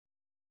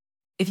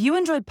If you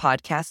enjoyed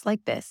podcasts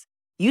like this,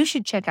 you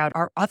should check out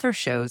our other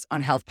shows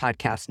on Health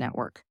Podcast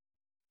Network.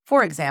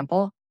 For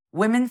example,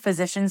 Women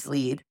Physicians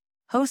Lead,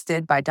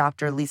 hosted by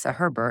Dr. Lisa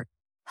Herbert,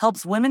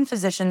 helps women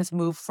physicians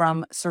move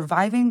from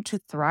surviving to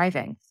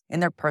thriving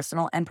in their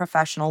personal and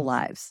professional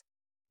lives.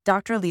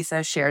 Dr.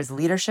 Lisa shares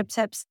leadership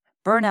tips,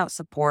 burnout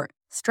support,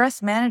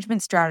 stress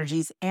management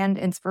strategies, and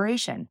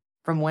inspiration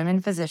from women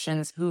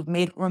physicians who've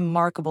made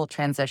remarkable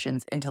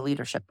transitions into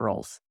leadership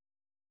roles.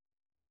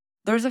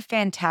 There's a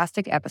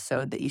fantastic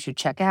episode that you should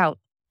check out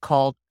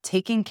called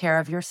Taking Care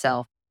of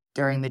Yourself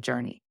During the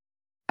Journey,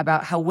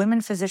 about how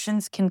women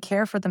physicians can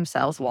care for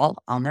themselves while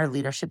on their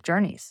leadership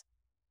journeys.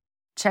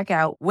 Check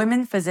out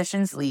Women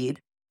Physicians Lead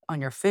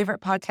on your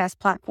favorite podcast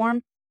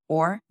platform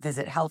or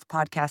visit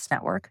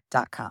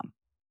healthpodcastnetwork.com.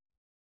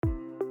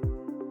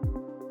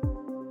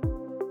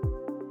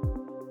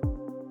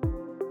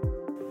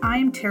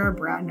 I'm Tara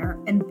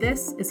Bradner, and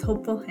this is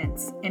Hopeful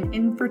Hints, an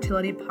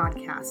infertility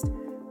podcast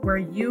where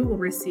you will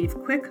receive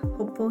quick,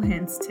 hopeful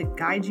hints to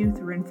guide you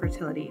through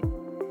infertility.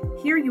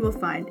 Here you will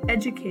find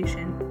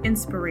education,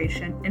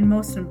 inspiration, and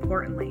most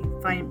importantly,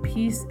 find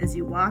peace as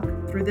you walk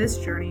through this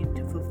journey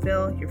to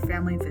fulfill your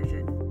family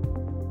vision.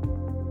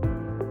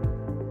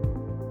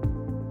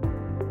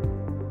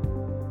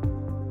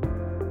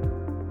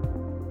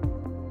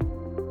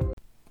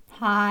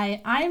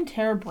 Hi, I'm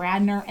Tara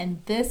Bradner,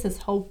 and this is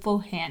Hopeful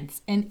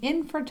Hints, an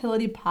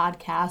infertility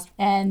podcast,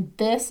 and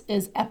this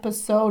is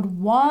episode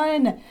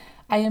 1.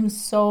 I am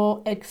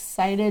so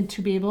excited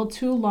to be able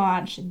to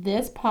launch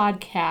this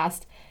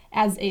podcast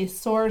as a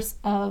source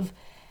of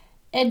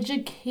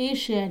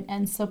education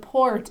and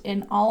support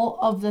in all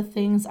of the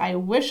things I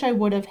wish I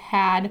would have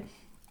had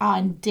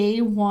on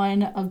day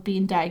 1 of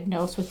being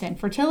diagnosed with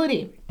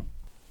infertility.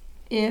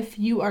 If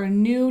you are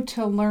new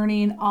to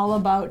learning all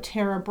about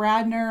Tara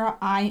Bradner,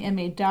 I am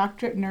a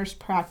doctorate nurse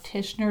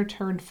practitioner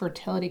turned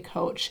fertility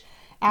coach.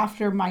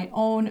 After my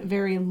own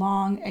very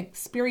long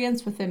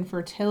experience with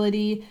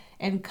infertility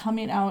and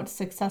coming out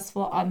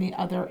successful on the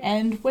other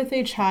end with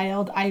a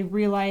child, I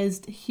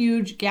realized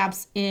huge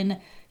gaps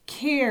in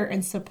care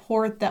and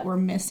support that were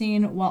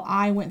missing while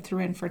I went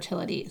through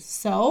infertility.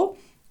 So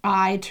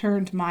I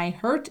turned my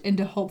hurt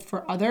into hope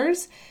for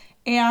others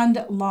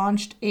and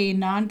launched a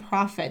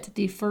nonprofit,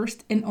 the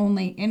first and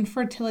only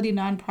infertility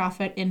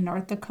nonprofit in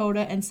North Dakota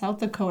and South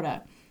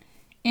Dakota.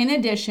 In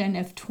addition,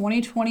 if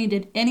 2020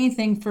 did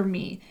anything for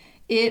me,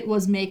 it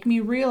was make me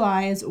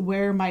realize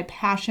where my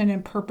passion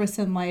and purpose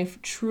in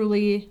life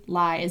truly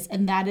lies,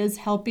 and that is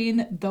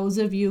helping those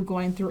of you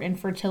going through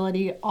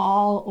infertility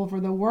all over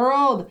the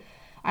world.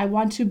 I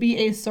want to be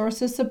a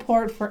source of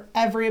support for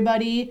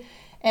everybody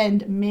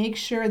and make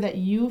sure that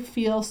you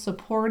feel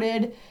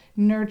supported,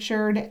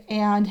 nurtured,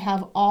 and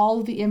have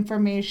all the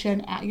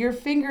information at your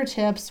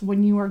fingertips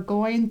when you are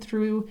going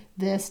through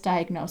this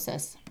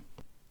diagnosis.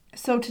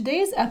 So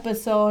today's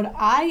episode,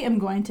 I am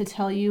going to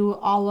tell you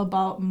all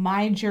about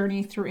my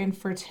journey through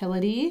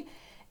infertility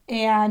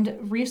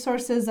and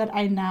resources that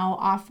I now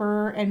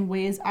offer and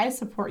ways I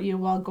support you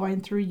while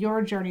going through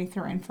your journey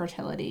through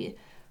infertility.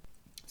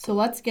 So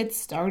let's get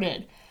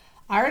started.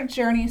 Our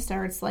journey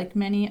starts, like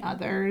many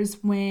others,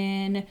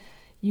 when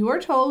you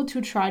are told to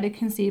try to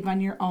conceive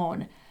on your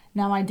own.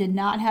 Now, I did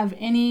not have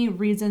any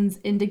reasons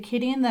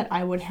indicating that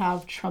I would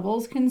have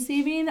troubles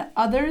conceiving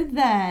other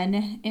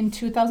than in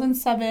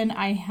 2007,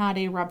 I had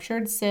a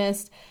ruptured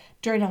cyst.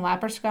 During a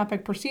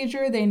laparoscopic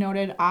procedure, they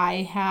noted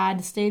I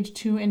had stage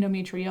 2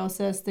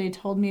 endometriosis. They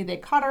told me they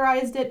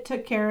cauterized it,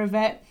 took care of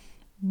it,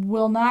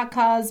 will not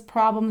cause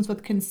problems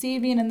with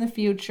conceiving in the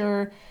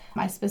future.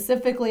 I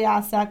specifically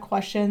asked that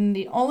question.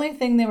 The only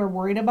thing they were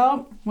worried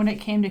about when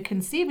it came to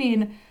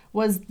conceiving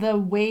was the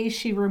way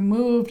she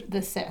removed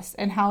the cyst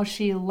and how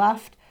she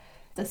left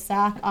the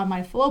sac on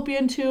my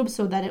fallopian tube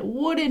so that it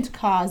wouldn't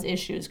cause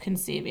issues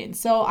conceiving.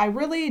 So I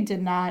really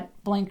did not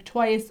blink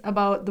twice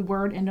about the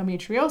word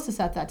endometriosis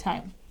at that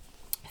time.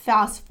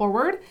 Fast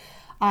forward,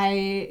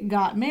 I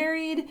got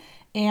married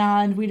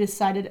and we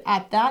decided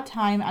at that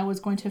time I was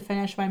going to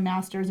finish my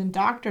master's and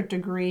doctorate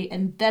degree,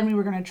 and then we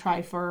were going to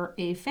try for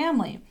a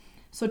family.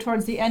 So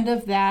towards the end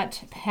of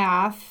that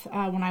path,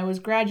 when I was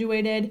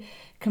graduated,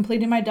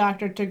 completing my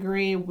doctorate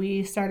degree,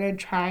 we started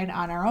trying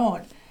on our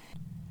own.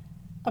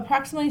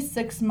 Approximately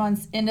 6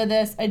 months into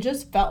this, I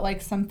just felt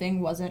like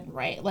something wasn't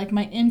right. Like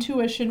my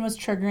intuition was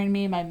triggering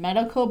me, my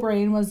medical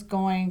brain was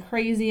going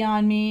crazy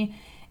on me.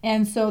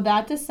 And so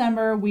that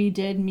December, we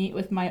did meet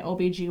with my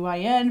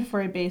OBGYN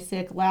for a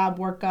basic lab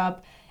workup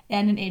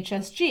and an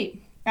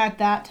HSG. At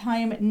that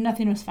time,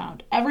 nothing was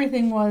found.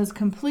 Everything was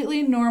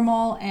completely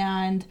normal,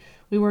 and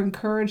we were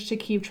encouraged to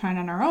keep trying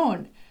on our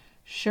own.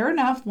 Sure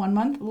enough, 1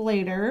 month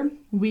later,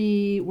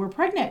 we were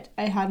pregnant.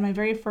 I had my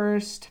very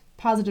first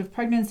positive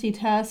pregnancy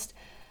test,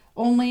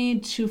 only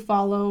to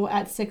follow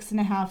at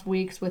 6.5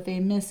 weeks with a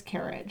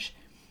miscarriage.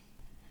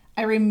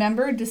 I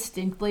remember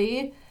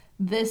distinctly,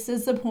 this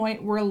is the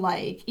point where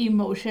like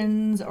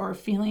emotions or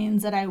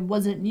feelings that I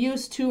wasn't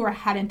used to or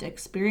hadn't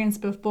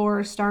experienced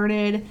before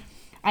started.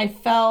 I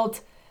felt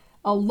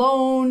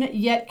alone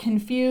yet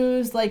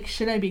confused. Like,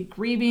 should I be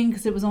grieving?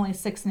 Because it was only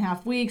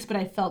 6.5 weeks, but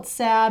I felt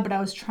sad, but I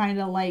was trying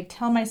to like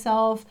tell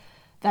myself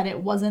that it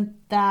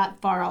wasn't that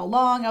far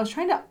along. I was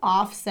trying to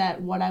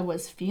offset what I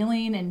was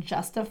feeling and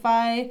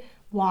justify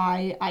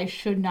why I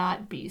should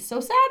not be so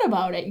sad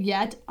about it.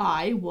 Yet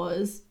I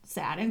was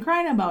sad and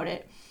crying about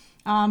it.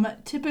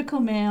 Typical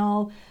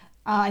male.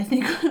 I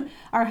think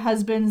our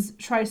husbands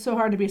try so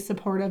hard to be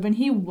supportive, and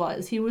he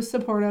was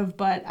supportive,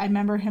 but I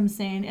remember him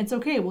saying, it's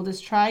okay, we'll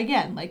just try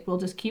again. Like, we'll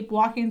just keep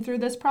walking through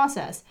this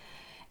process.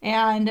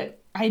 And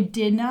I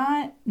did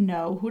not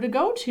know who to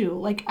go to.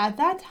 Like, at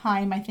that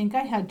time, I think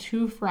I had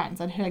 2 friends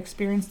that had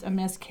experienced a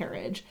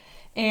miscarriage.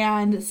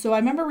 And so I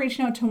remember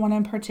reaching out to one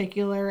in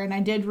particular, and I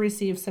did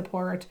receive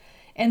support.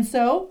 And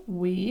so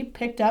we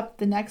picked up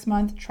the next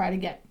month, tried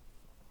again.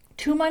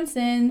 2 months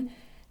in,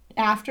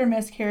 after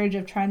miscarriage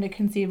of trying to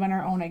conceive on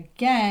our own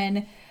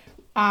again,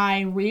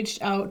 I reached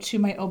out to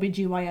my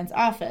OBGYN's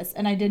office,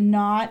 and I did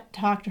not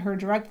talk to her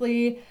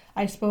directly.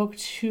 I spoke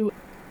to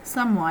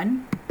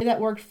someone that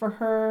worked for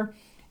her,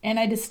 and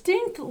I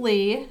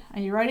distinctly, are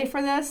you ready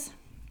for this?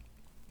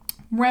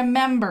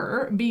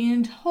 Remember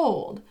being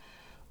told,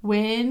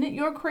 when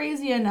you're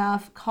crazy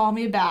enough, call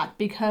me back,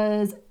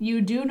 because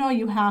you do know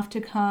you have to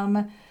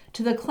come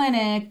to the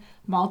clinic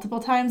multiple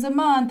times a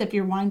month if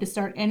you're wanting to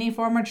start any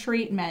form of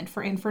treatment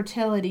for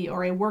infertility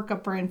or a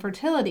workup for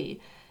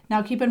infertility.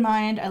 Now, keep in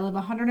mind, I live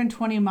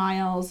 120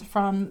 miles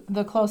from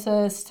the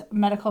closest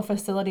medical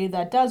facility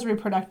that does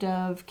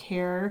reproductive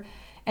care.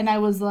 And I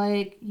was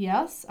like,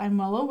 yes, I'm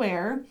well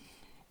aware.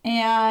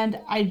 And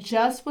I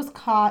just was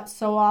caught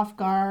so off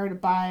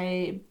guard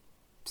by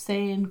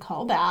saying,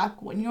 call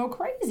back when you're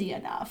crazy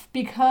enough,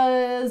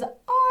 because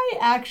I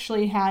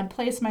actually had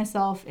placed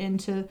myself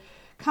into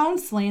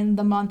counseling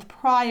the month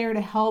prior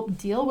to help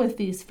deal with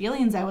these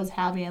feelings I was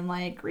having,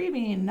 like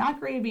grieving, not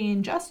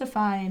grieving,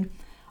 justifying,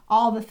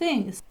 all the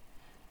things.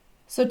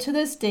 So to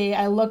this day,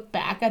 I look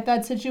back at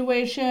that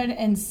situation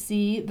and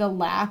see the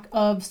lack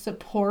of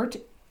support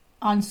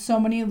on so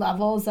many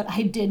levels that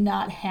I did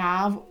not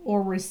have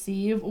or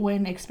receive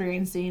when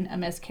experiencing a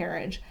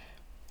miscarriage.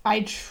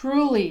 I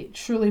truly,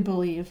 truly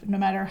believe no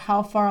matter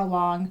how far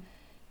along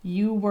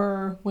you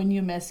were when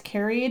you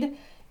miscarried,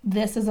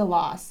 this is a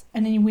loss.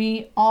 And then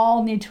we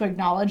all need to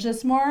acknowledge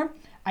this more.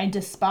 I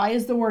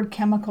despise the word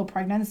chemical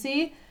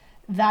pregnancy.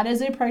 That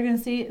is a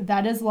pregnancy.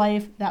 That is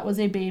life. That was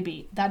a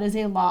baby. That is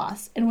a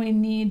loss. And we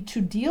need to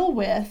deal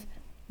with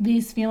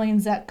these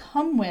feelings that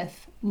come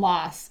with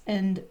loss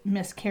and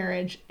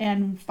miscarriage,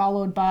 and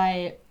followed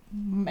by,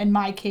 in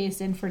my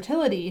case,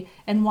 infertility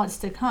and what's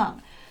to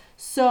come.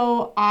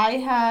 So I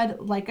had,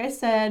 like I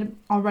said,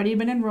 already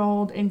been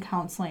enrolled in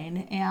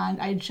counseling, and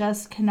I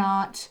just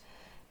cannot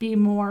be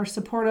more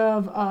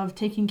supportive of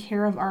taking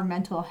care of our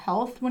mental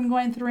health when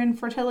going through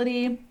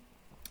infertility,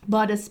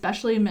 but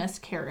especially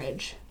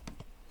miscarriage.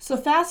 So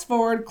fast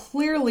forward,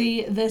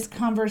 clearly this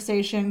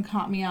conversation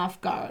caught me off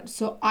guard.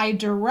 So I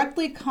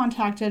directly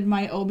contacted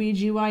my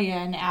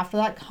OBGYN after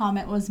that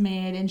comment was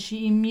made, and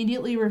she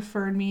immediately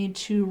referred me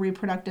to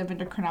reproductive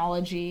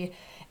endocrinology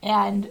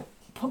and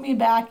put me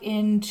back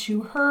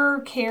into her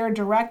care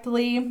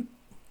directly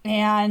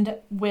and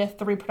with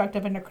the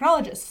reproductive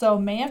endocrinologist. So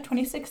May of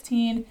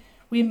 2016,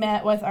 we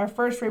met with our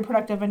first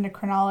reproductive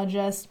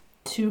endocrinologist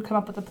to come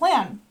up with a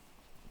plan.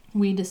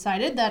 We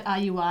decided that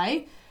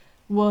IUI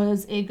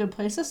was a good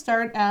place to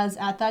start, as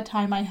at that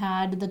time I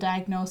had the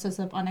diagnosis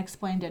of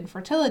unexplained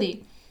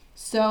infertility.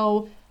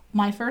 So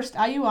my first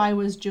IUI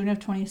was June of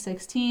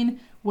 2016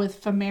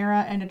 with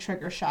Femara and a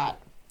trigger shot,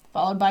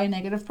 followed by a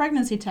negative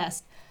pregnancy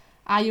test.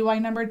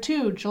 IUI number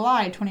 2,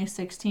 July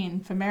 2016,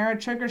 Femara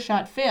trigger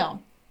shot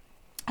fail.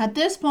 At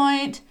this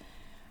point,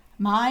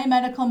 my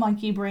medical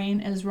monkey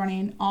brain is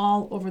running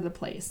all over the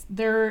place.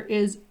 There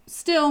is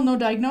still no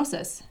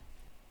diagnosis.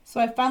 So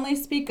I finally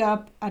speak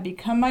up, I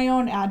become my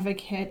own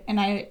advocate, and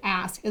I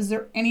ask, is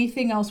there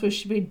anything else we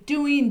should be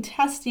doing,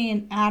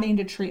 testing, adding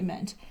to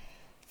treatment?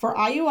 For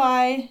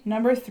IUI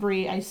number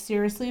 3, I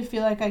seriously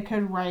feel like I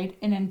could write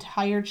an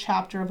entire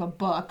chapter of a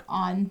book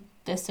on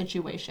this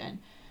situation.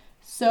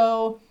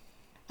 So,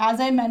 as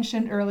I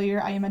mentioned earlier,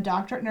 I am a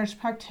doctorate nurse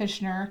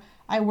practitioner.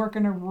 I work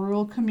in a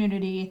rural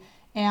community,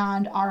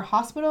 and our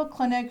hospital,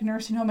 clinic,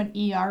 nursing home, and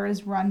ER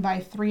is run by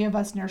 3 of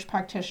us nurse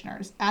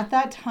practitioners. At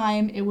that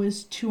time, it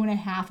was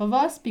 2.5 of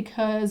us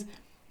because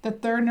the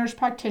 3rd nurse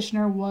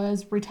practitioner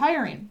was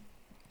retiring.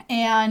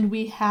 And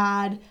we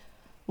had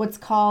what's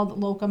called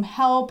locum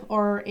help,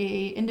 or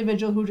a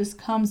individual who just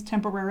comes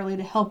temporarily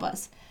to help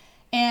us.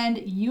 And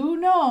you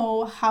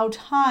know how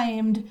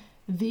timed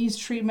these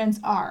treatments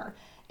are.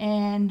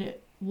 And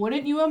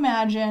wouldn't you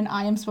imagine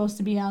I am supposed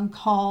to be on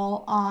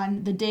call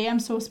on the day I'm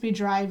supposed to be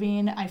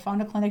driving. I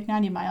found a clinic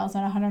 90 miles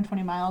and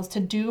 120 miles to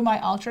do my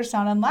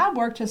ultrasound and lab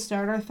work to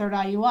start our 3rd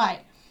IUI.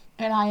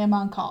 And I am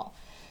on call.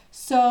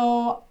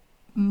 So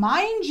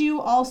mind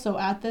you, also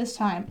at this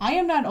time, I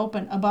am not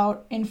open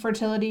about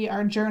infertility,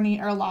 our journey,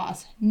 our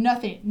loss.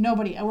 Nothing.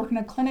 Nobody. I work in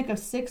a clinic of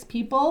 6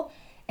 people,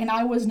 and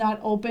I was not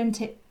open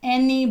to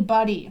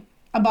anybody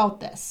about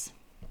this.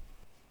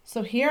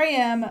 So here I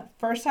am,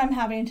 first time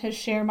having to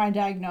share my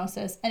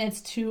diagnosis, and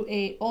it's to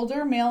a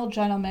older male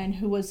gentleman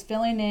who was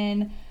filling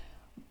in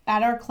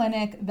at our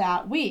clinic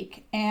that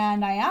week.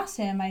 And I asked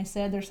him, I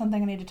said, there's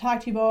something I need to talk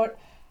to you about.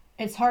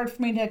 It's hard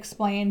for me to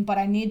explain, but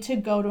I need to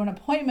go to an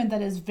appointment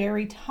that is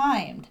very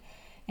timed.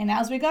 And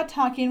as we got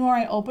talking more,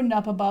 I opened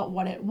up about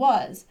what it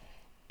was.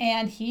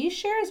 And he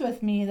shares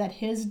with me that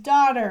his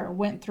daughter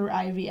went through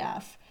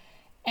IVF.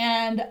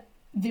 And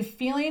the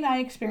feeling I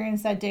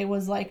experienced that day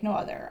was like no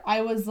other.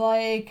 It was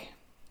like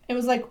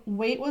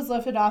weight was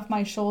lifted off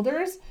my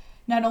shoulders.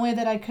 Not only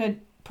that I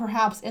could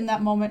perhaps in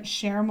that moment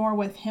share more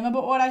with him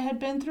about what I had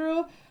been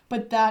through,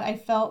 but that I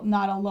felt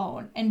not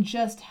alone. And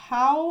just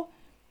how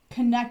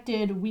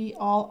connected we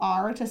all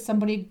are to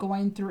somebody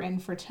going through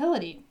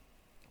infertility.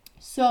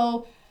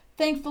 So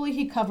thankfully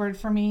he covered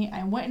for me.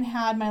 I went and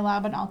had my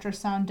lab and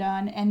ultrasound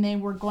done, and they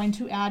were going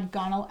to add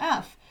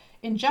Gonal-F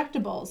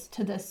injectables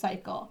to this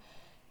cycle.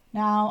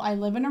 Now, I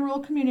live in a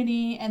rural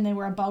community, and they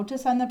were about to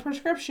send the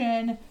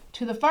prescription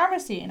to the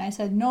pharmacy. And I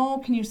said, no,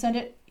 can you send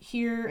it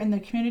here in the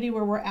community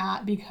where we're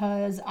at?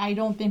 Because I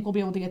don't think we'll be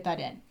able to get that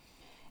in.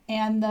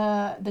 And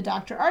the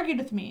doctor argued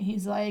with me.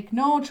 He's like,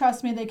 no,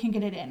 trust me, they can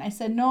get it in. I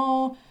said,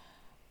 no,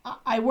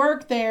 I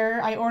work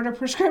there. I order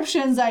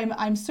prescriptions.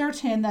 I'm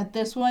certain that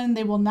this one,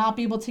 they will not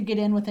be able to get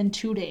in within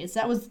 2 days.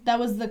 That was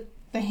the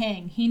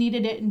hang. He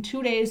needed it in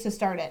 2 days to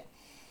start it.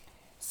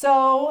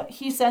 So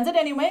he sends it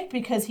anyway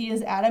because he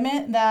is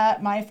adamant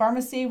that my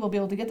pharmacy will be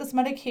able to get this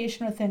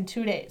medication within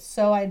 2 days.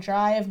 So I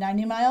drive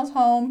 90 miles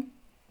home,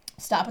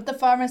 stop at the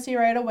pharmacy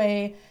right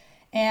away,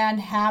 and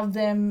have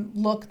them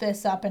look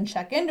this up and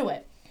check into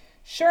it.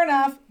 Sure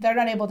enough, they're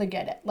not able to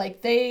get it.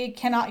 Like, they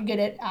cannot get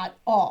it at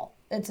all.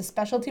 It's a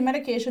specialty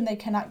medication they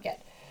cannot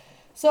get.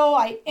 So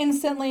I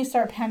instantly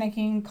start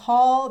panicking,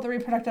 call the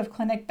reproductive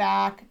clinic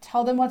back,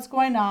 tell them what's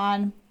going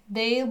on.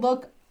 They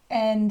look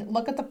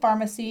at the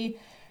pharmacy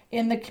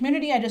in the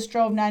community I just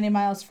drove 90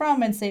 miles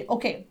from and say,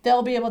 okay,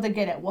 they'll be able to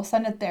get it. We'll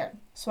send it there.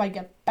 So I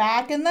get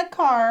back in the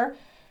car,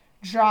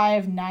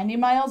 drive 90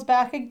 miles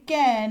back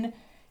again,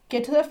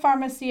 get to the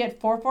pharmacy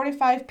at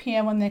 4:45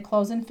 p.m. when they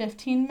close in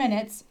 15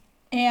 minutes,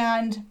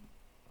 and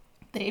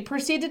they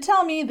proceed to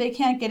tell me they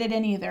can't get it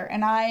in either.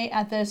 And I,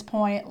 at this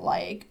point,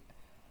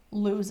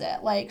 lose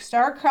it.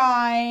 Start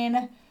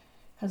crying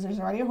because there's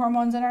already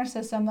hormones in our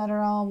system that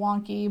are all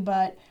wonky,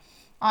 but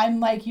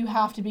I'm like, you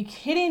have to be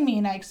kidding me.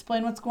 And I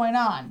explain what's going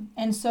on.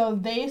 And so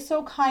they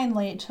so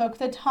kindly took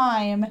the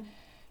time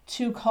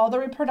to call the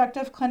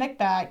reproductive clinic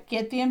back,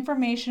 get the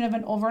information of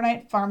an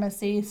overnight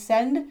pharmacy,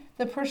 send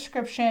the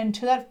prescription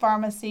to that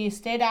pharmacy,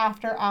 stayed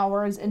after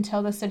hours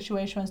until the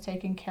situation was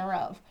taken care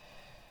of.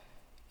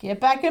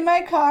 Get back in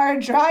my car,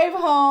 drive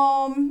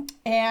home,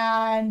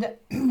 and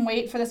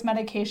wait for this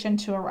medication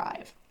to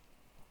arrive.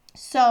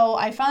 So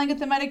I finally get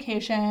the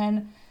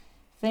medication.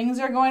 Things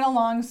are going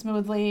along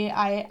smoothly.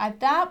 I,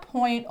 at that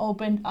point,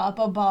 opened up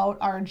about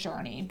our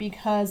journey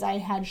because I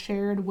had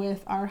shared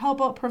with our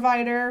help out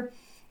provider.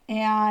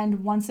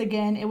 And once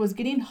again, it was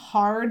getting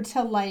hard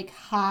to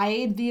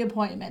hide the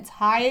appointments,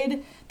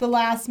 hide the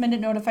last minute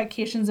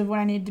notifications of when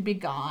I needed to be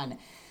gone.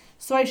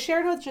 So I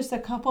shared with just a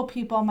couple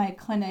people in my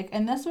clinic,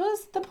 and this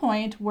was the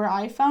point where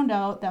I found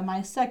out that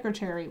my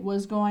secretary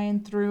was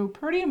going through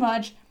pretty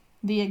much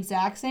the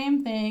exact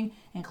same thing,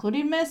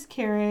 including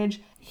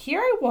miscarriage.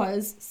 Here I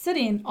was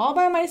sitting all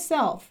by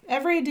myself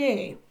every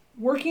day,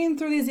 working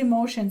through these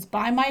emotions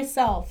by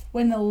myself,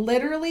 when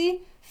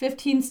literally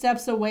 15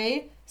 steps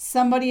away,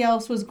 somebody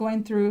else was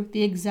going through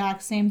the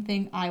exact same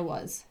thing I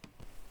was.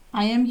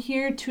 I am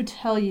here to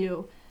tell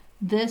you,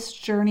 this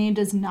journey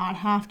does not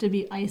have to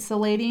be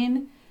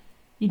isolating.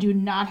 You do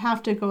not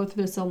have to go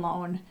through this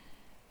alone.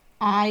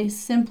 I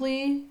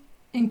simply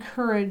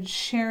encourage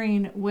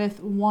sharing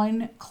with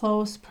one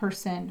close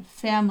person,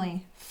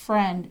 family,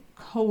 friend,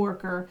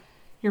 coworker,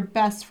 your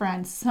best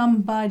friend,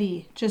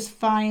 somebody. Just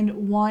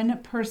find one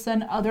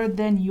person other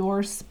than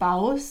your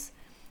spouse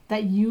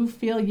that you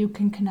feel you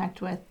can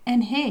connect with.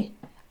 And hey,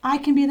 I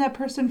can be that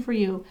person for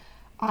you.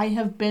 I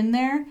have been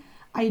there.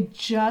 I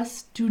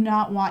just do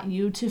not want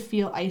you to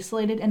feel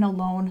isolated and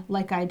alone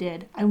like I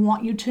did. I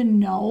want you to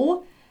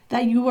know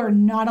that you are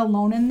not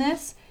alone in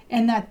this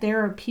and that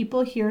there are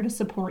people here to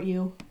support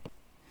you.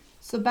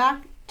 So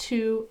back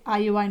to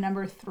IUI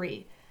number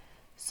 3.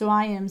 So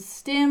I am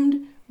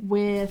stimmed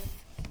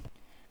with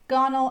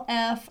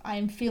Gonal-F.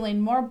 I'm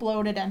feeling more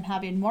bloated. I'm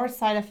having more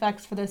side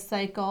effects for this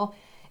cycle.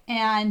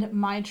 And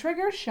my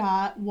trigger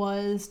shot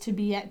was to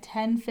be at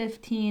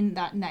 10:15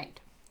 that night.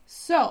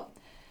 So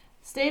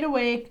stayed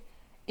awake.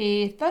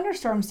 A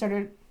thunderstorm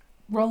started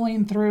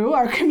rolling through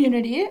our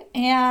community.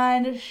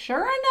 And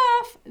sure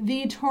enough,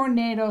 the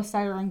tornado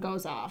siren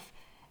goes off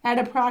at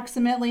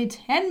approximately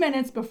 10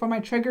 minutes before my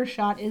trigger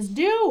shot is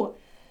due.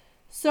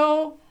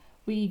 So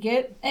we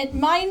get, and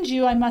mind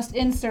you, I must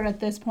insert at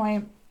this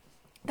point,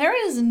 there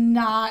is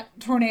not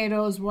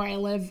tornadoes where I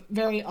live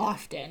very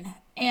often.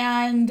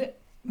 And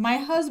my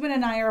husband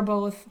and I are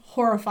both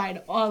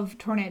horrified of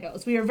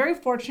tornadoes. We are very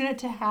fortunate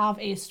to have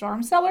a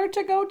storm cellar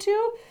to go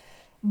to,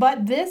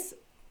 but this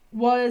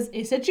was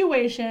a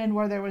situation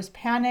where there was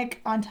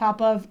panic on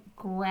top of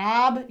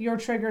grab your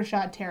trigger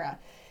shot, Tara.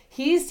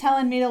 He's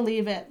telling me to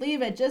leave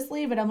it, just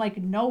leave it. I'm like,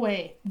 no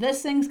way.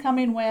 This thing's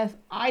coming with.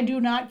 I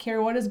do not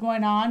care what is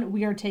going on.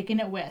 We are taking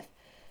it with.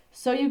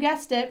 So you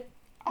guessed it.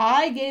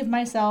 I gave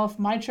myself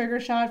my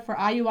trigger shot for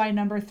IUI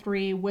number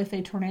 3 with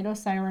a tornado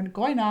siren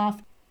going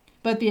off.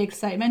 But the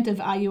excitement of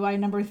IUI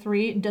number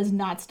 3 does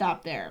not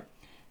stop there.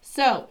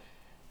 So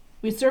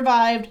we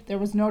survived. There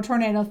was no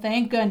tornado,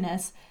 thank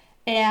goodness.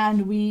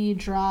 And we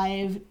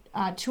drive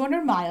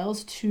 200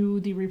 miles to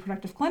the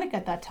reproductive clinic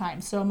at that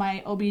time. So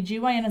my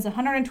OBGYN is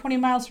 120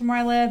 miles from where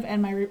I live,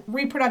 and my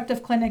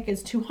reproductive clinic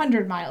is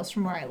 200 miles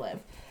from where I live.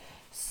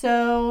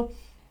 So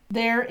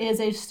there is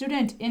a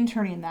student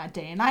interning that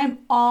day, and I am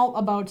all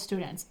about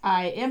students.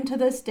 I am to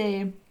this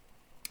day.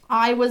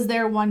 I was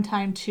there one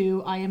time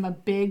too. I am a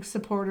big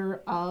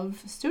supporter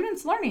of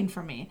students learning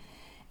from me.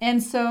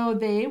 And so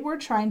they were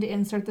trying to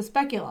insert the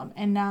speculum,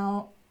 and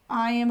now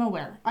I am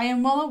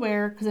well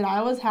aware, because I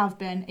always have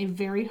been, a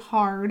very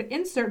hard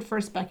insert for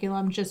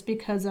speculum just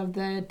because of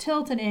the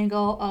tilt and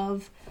angle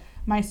of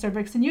my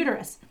cervix and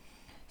uterus.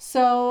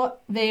 So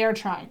they are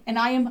trying, and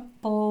I am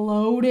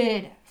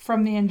bloated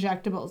from the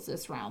injectables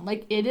this round.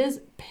 Like, it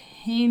is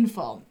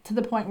painful to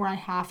the point where I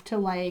have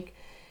to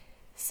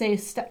say,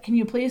 can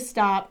you please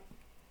stop,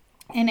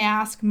 and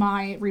ask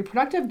my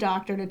reproductive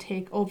doctor to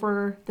take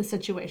over the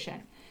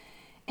situation.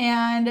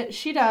 And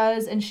she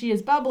does, and she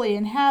is bubbly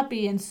and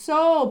happy and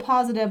so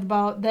positive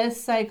about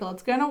this cycle.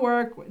 It's going to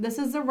work. This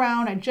is the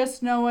round. I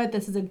just know it.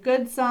 This is a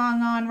good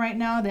song on right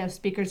now. They have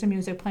speakers and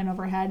music playing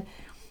overhead.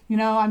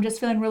 I'm just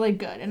feeling really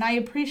good. And I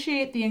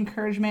appreciate the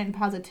encouragement and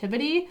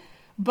positivity.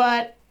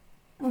 But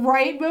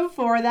right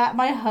before that,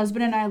 my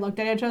husband and I looked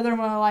at each other and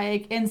were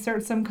like,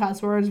 insert some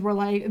cuss words. We're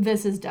like,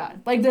 this is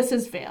done. This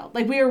has failed.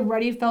 We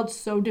already felt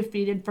so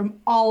defeated from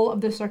all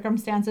of the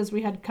circumstances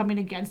we had coming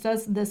against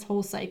us this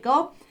whole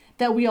cycle,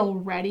 that we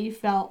already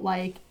felt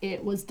like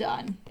it was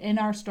done in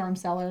our storm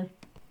cellar.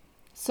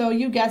 So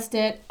you guessed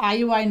it,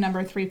 IUI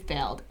number 3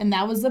 failed. And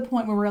that was the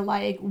point where we're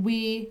like,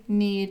 we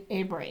need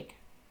a break.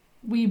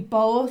 We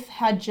both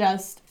had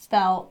just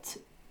felt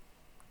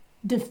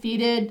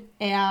defeated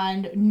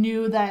and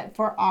knew that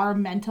for our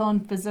mental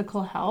and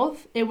physical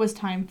health, it was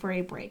time for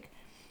a break.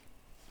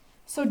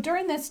 So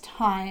during this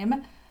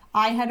time,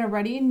 I had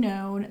already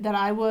known that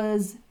I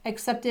was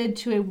accepted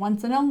to a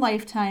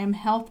once-in-a-lifetime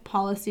health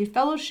policy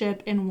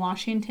fellowship in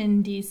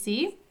Washington,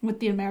 D.C. with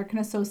the American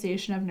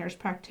Association of Nurse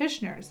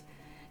Practitioners.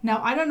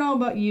 Now, I don't know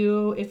about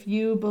you, if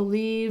you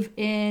believe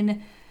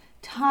in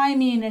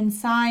timing and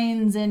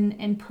signs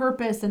and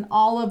purpose and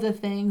all of the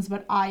things,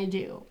 but I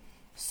do.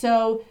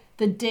 So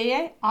the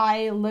day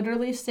I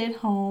literally stayed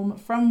home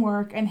from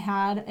work and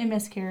had a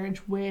miscarriage,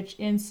 which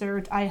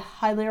I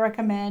highly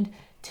recommend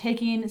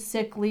taking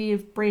sick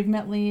leave,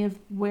 bereavement leave,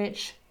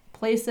 which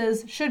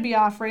places should be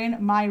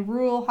offering. My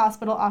rural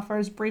hospital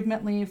offers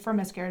bereavement leave for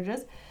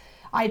miscarriages.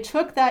 I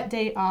took that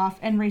day off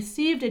and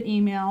received an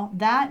email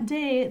that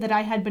day that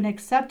I had been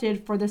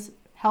accepted for this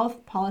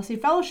health policy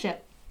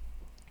fellowship.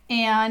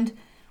 And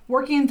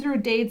working through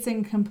dates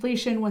and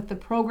completion with the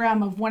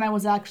program of when I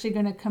was actually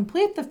going to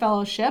complete the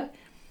fellowship,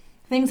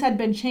 things had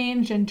been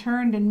changed and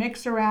turned and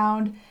mixed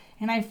around,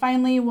 and I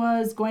finally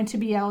was going to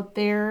be out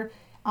there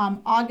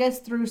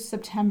August through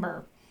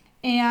September.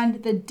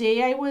 And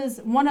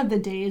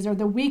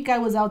the week I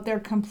was out there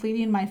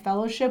completing my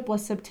fellowship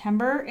was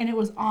September, and it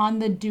was on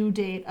the due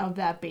date of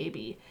that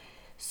baby.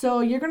 So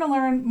you're going to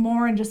learn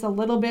more in just a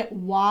little bit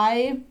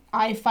why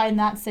I find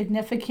that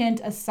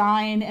significant, a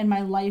sign in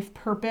my life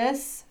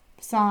purpose,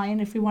 sign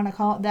if we want to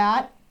call it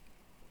that.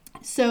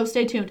 So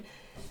stay tuned.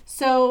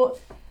 So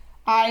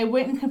I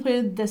went and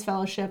completed this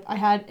fellowship. I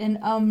had an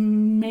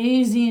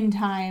amazing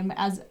time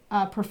as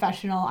a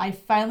professional. I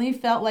finally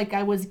felt like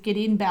I was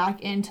getting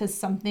back into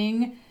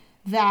something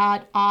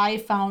that I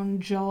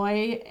found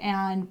joy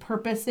and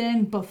purpose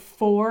in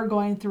before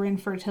going through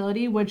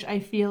infertility, which I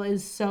feel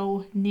is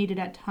so needed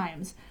at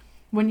times.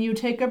 When you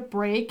take a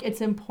break,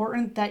 it's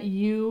important that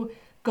you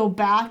go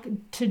back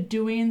to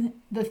doing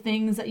the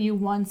things that you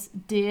once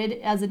did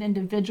as an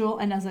individual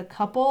and as a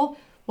couple.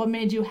 What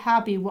made you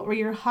happy? What were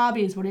your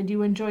hobbies? What did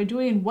you enjoy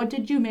doing? What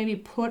did you maybe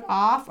put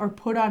off or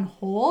put on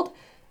hold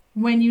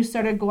when you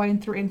started going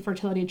through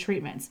infertility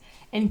treatments?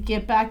 And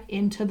get back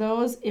into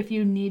those if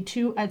you need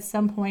to at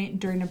some point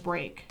during a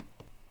break.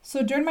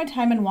 So during my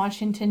time in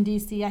Washington,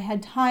 D.C., I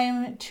had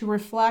time to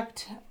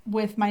reflect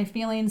with my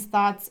feelings,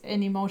 thoughts,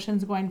 and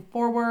emotions going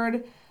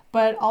forward,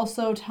 but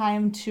also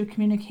time to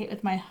communicate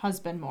with my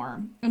husband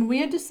more. And we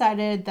had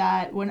decided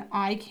that when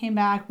I came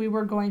back, we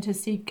were going to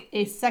seek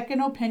a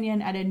second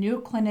opinion at a new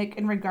clinic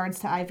in regards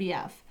to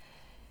IVF.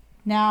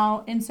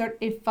 Now, insert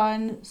a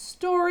fun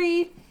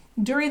story.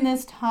 During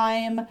this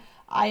time,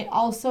 I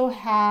also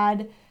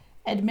had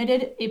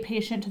admitted a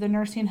patient to the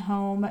nursing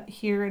home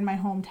here in my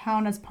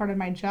hometown as part of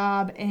my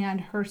job, and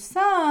her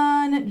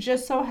son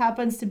just so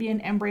happens to be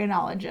an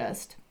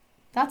embryologist.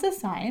 That's a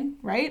sign,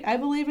 right? I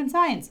believe in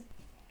signs.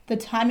 The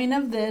timing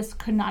of this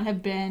could not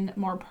have been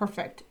more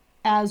perfect.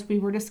 as we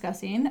were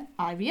discussing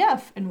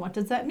IVF and what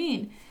does that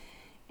mean.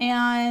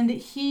 And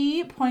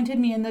he pointed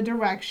me in the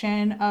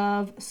direction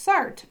of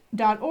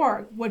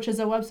SART.org, which is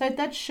a website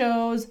that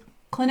shows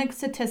clinic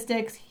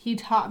statistics. He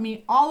taught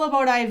me all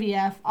about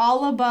IVF,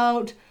 all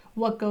about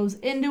what goes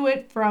into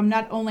it from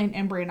not only an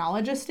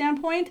embryologist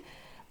standpoint,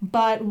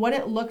 but what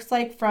it looks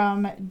like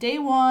from day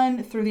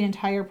one through the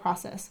entire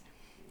process.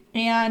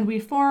 And we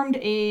formed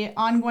an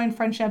ongoing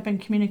friendship and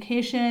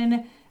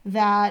communication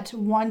that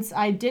once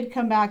I did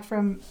come back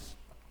from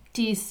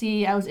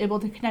DC, I was able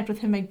to connect with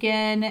him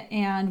again,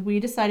 and we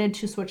decided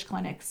to switch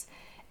clinics.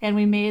 And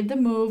we made the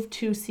move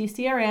to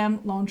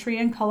CCRM Lone Tree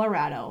in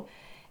Colorado.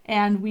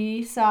 And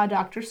we saw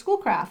Dr.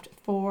 Schoolcraft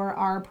for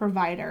our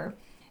provider.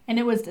 And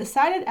it was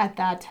decided at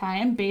that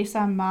time, based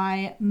on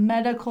my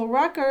medical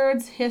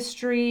records,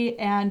 history,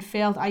 and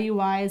failed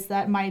IUIs,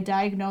 that my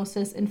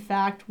diagnosis, in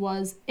fact,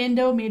 was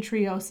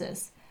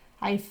endometriosis.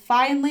 I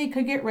finally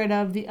could get rid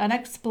of the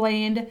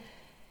unexplained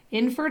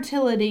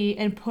infertility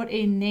and put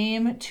a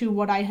name to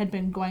what I had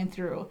been going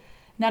through.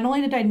 Not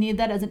only did I need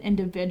that as an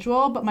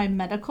individual, but my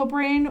medical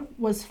brain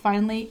was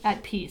finally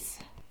at peace.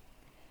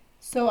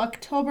 So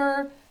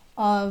October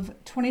of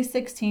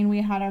 2016,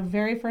 we had our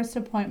very first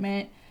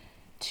appointment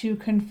to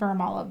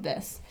confirm all of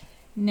this.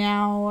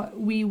 Now,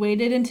 we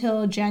waited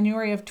until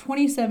January of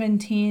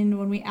 2017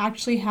 when we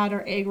actually had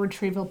our egg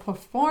retrieval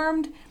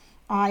performed.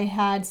 I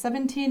had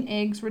 17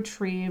 eggs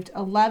retrieved,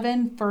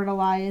 11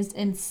 fertilized,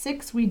 and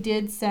 6 we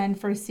did send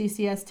for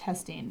CCS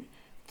testing.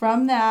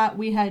 From that,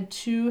 we had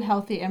 2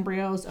 healthy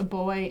embryos, a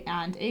boy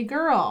and a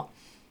girl.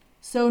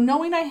 So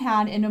knowing I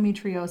had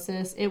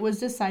endometriosis, it was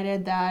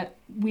decided that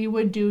we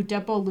would do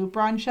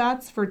Depo-Lupron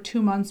shots for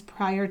 2 months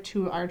prior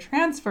to our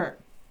transfer.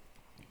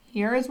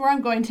 Here is where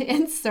I'm going to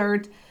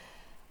insert.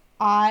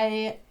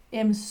 I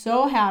am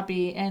so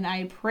happy and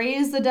I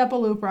praise the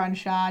Depo-Lupron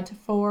shot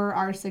for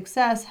our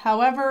success.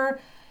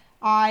 However,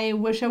 I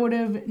wish I would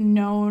have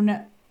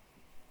known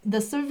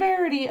the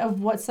severity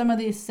of what some of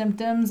these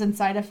symptoms and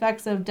side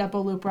effects of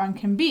Depo-Lupron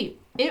can be.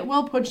 It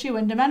will put you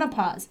into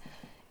menopause.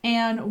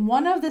 And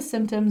one of the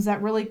symptoms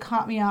that really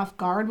caught me off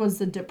guard was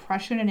the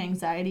depression and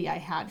anxiety I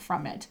had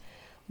from it.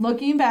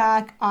 Looking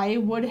back, I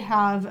would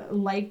have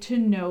liked to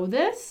know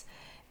this,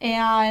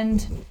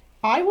 and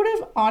I would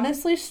have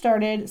honestly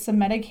started some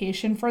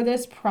medication for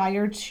this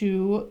prior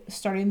to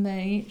starting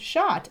the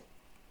shot.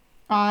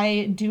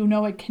 I do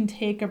know it can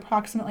take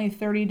approximately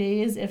 30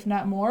 days, if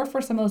not more,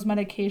 for some of those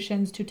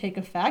medications to take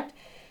effect.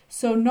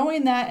 So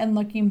knowing that and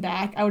looking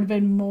back, I would have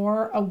been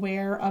more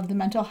aware of the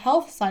mental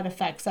health side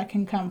effects that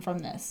can come from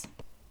this.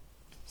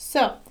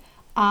 So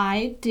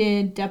I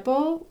did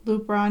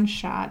Depo-Lupron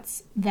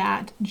shots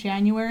that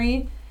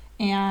January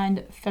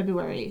and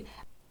February,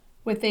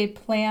 with a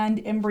planned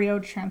embryo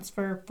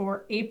transfer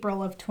for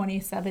April of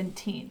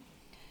 2017.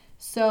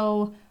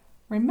 So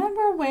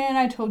remember when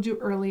I told you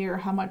earlier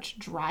how much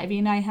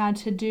driving I had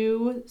to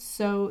do?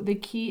 So the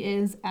key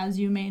is, as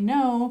you may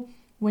know,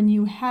 when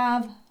you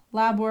have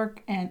lab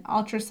work and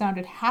ultrasound,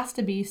 it has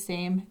to be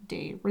same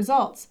day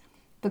results.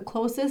 The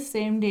closest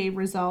same day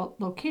result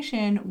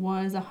location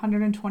was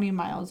 120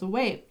 miles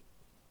away.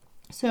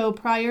 So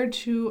prior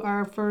to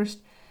our first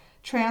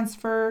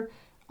transfer,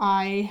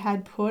 I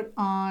had put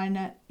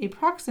on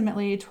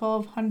approximately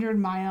 1,200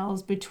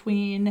 miles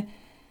between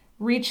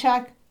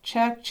recheck,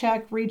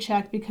 check,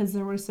 recheck, because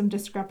there was some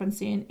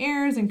discrepancy in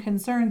errors and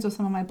concerns with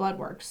some of my blood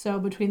work. So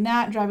between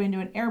that, driving to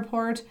an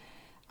airport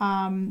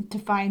to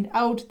find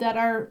out that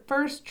our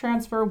first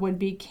transfer would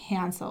be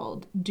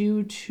canceled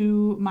due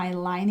to my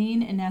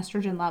lining and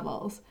estrogen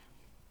levels.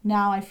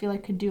 Now I feel I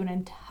could do an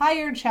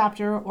entire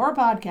chapter or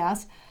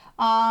podcast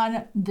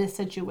on this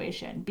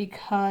situation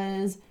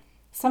because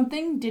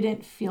something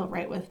didn't feel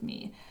right with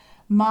me.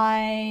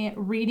 My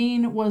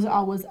reading was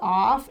always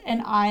off,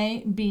 and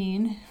I,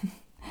 being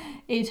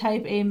a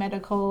type A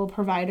medical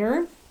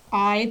provider,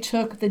 I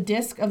took the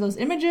disc of those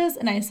images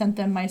and I sent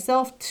them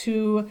myself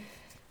to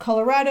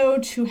Colorado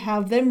to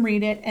have them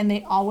read it, and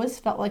they always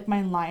felt like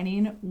my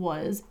lining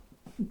was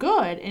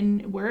good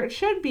and where it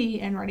should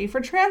be and ready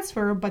for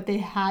transfer, but they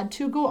had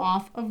to go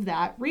off of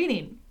that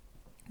reading.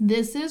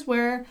 This is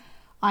where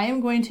I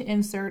am going to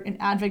insert an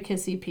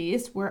advocacy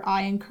piece where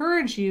I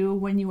encourage you,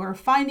 when you are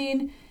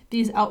finding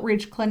these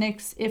outreach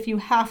clinics, if you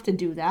have to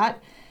do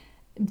that,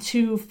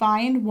 to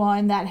find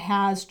one that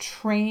has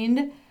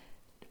trained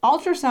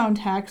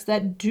ultrasound techs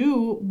that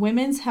do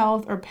women's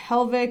health or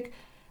pelvic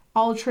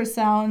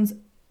ultrasounds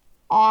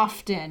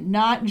often,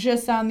 not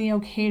just on the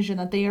occasion,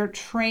 that they are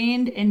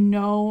trained and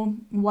know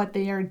what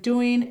they are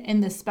doing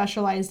in this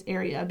specialized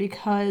area,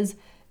 because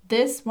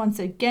this, once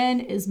again,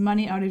 is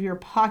money out of your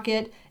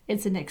pocket.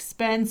 It's an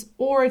expense,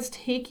 or it's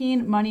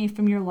taking money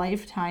from your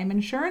lifetime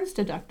insurance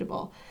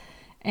deductible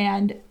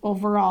and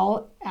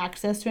overall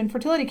access to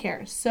infertility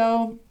care.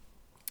 So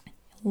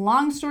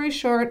long story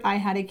short, I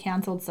had a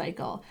canceled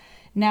cycle.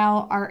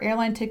 Now, our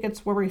airline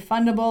tickets were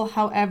refundable.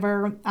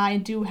 However, I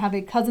do have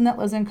a cousin that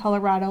lives in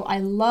Colorado. I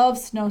love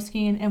snow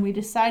skiing, and we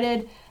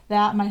decided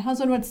that my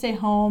husband would stay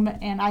home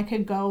and I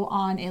could go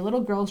on a little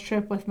girls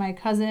trip with my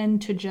cousin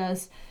to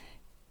just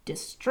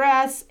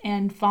distress,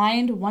 and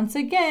find, once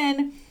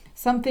again,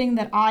 something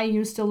that I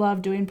used to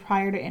love doing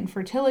prior to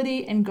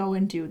infertility and go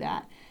and do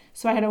that.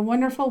 So I had a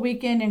wonderful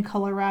weekend in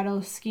Colorado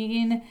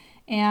skiing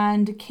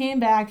and came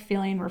back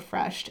feeling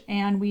refreshed.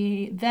 And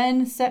we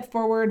then set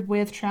forward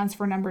with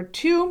transfer number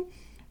 2,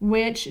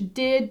 which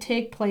did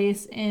take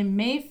place in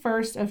May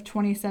 1st of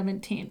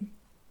 2017.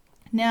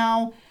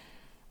 Now,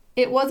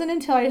 it wasn't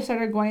until I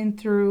started going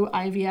through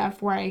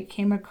IVF where I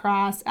came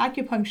across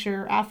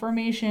acupuncture,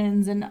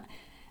 affirmations,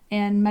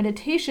 and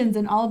meditations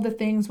and all of the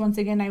things, once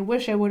again, I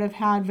wish I would have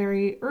had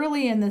very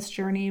early in this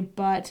journey,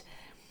 but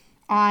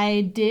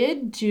I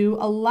did do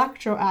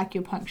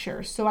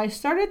electroacupuncture. So I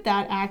started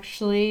that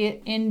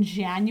actually in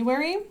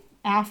January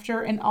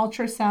after an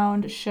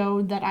ultrasound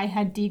showed that I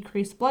had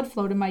decreased blood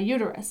flow to my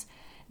uterus.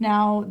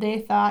 Now, they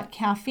thought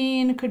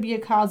caffeine could be a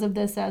cause of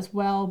this as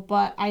well,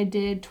 but I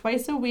did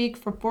twice a week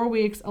for 4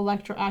 weeks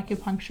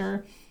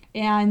electroacupuncture,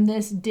 and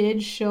this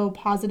did show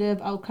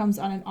positive outcomes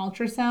on an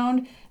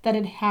ultrasound that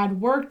it had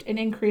worked and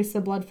increased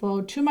the blood flow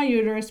to my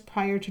uterus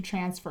prior to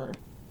transfer.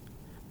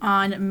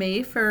 On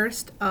May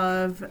 1st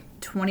of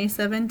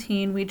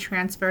 2017, we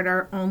transferred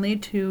our only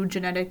 2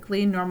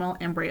 genetically normal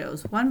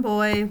embryos, 1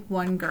 boy,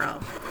 1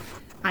 girl.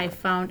 I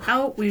found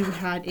out we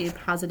had a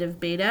positive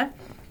beta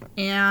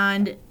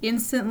and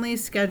instantly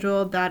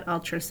scheduled that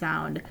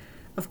ultrasound.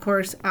 Of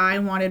course, I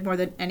wanted more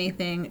than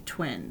anything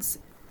twins.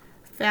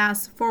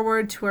 Fast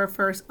forward to our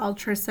first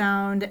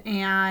ultrasound,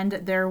 and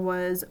there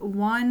was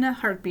 1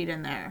 heartbeat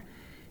in there.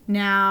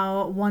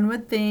 Now, one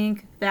would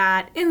think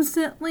that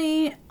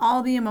instantly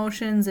all the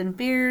emotions and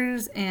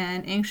fears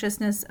and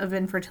anxiousness of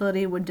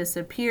infertility would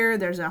disappear.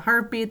 There's a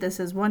heartbeat, this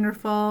is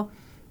wonderful,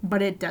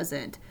 but it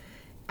doesn't.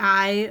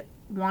 I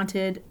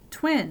wanted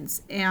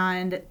twins,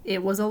 and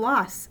it was a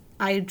loss.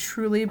 I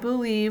truly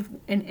believe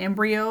an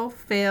embryo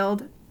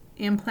failed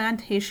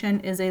implantation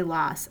is a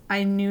loss.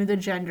 I knew the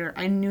gender.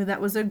 I knew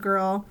that was a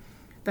girl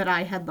that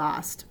I had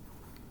lost.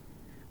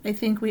 I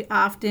think we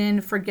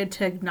often forget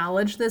to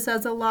acknowledge this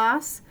as a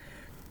loss.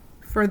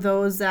 For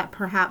those that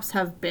perhaps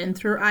have been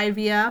through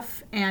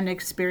IVF and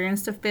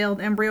experienced a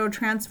failed embryo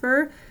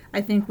transfer,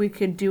 I think we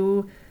could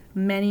do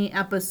many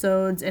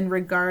episodes in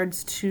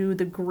regards to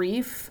the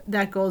grief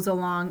that goes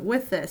along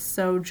with this.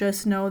 So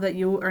just know that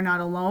you are not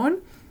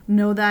alone.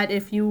 Know that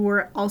if you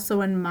were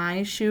also in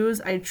my shoes,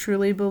 I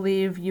truly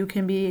believe you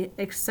can be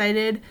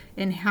excited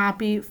and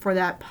happy for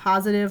that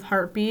positive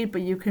heartbeat,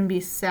 but you can be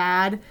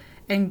sad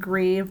and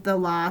grieve the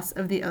loss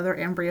of the other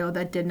embryo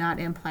that did not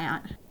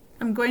implant.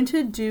 I'm going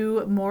to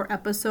do more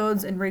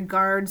episodes in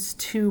regards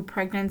to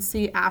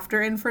pregnancy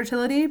after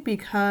infertility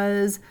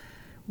because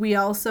we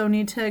also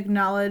need to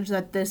acknowledge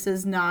that this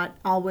is not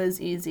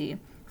always easy.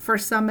 For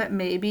some it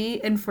may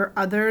be, and for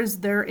others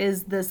there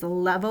is this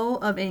level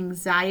of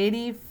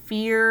anxiety,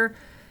 fear,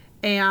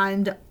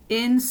 and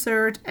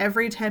insert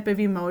every type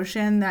of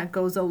emotion that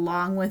goes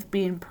along with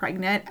being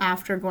pregnant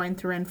after going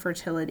through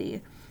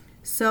infertility.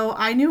 So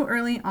I knew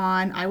early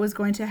on I was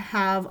going to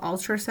have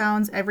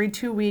ultrasounds every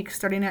 2 weeks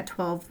starting at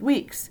 12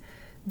 weeks.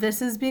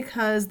 This is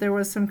because there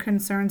was some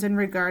concerns in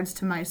regards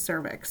to my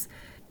cervix.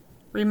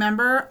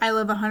 Remember, I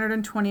live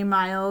 120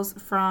 miles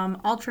from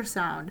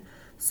ultrasound.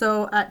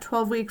 So at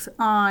 12 weeks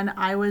on,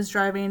 I was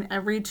driving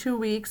every 2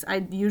 weeks.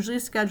 I'd usually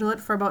schedule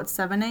it for about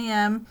 7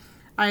 a.m.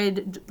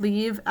 I'd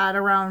leave at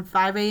around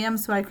 5 a.m.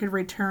 so I could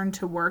return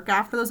to work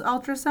after those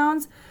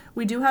ultrasounds.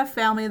 We do have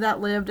family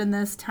that lived in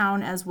this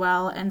town as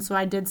well, and so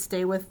I did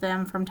stay with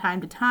them from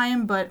time to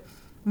time, but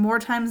more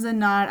times than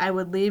not, I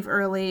would leave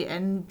early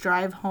and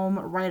drive home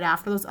right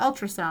after those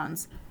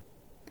ultrasounds.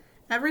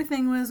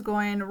 Everything was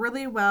going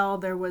really well.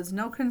 There was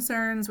no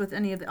concerns with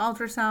any of the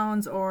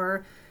ultrasounds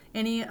or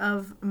any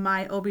of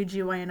my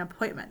OBGYN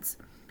appointments.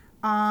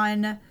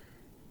 On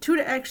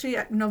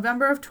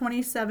November of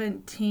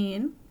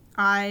 2017,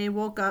 I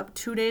woke up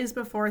 2 days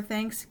before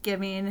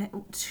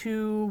Thanksgiving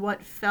to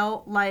what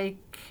felt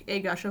like a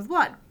gush of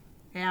blood,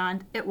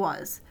 and it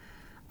was.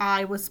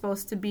 I was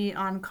supposed to be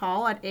on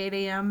call at 8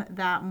 a.m.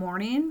 that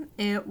morning.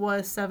 It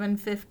was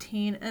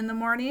 7:15 in the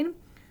morning.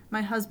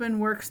 My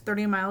husband works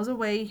 30 miles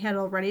away. He had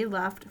already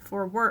left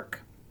for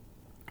work.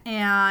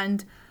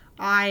 And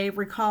I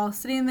recall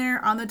sitting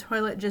there on the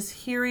toilet just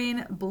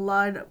hearing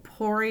blood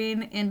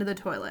pouring into the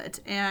toilet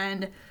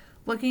and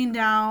looking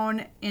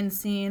down and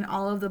seeing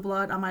all of the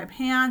blood on my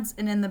pants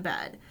and in the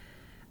bed.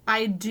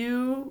 I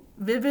do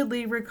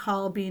vividly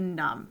recall being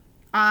numb.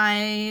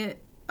 I,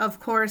 of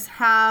course,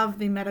 have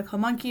the medical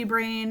monkey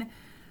brain.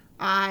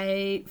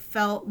 I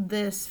felt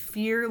this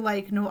fear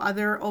like no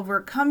other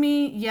overcome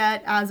me,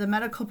 yet as a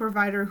medical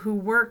provider who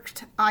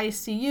worked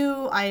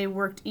ICU, I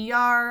worked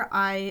ER,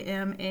 I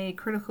am a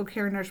critical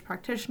care nurse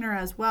practitioner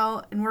as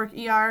well and work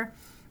ER.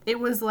 It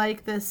was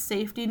like this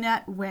safety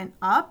net went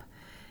up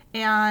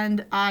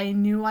and I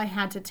knew I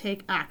had to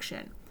take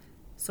action.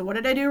 So what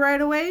did I do right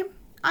away?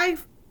 I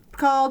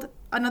called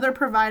another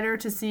provider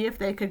to see if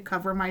they could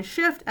cover my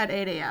shift at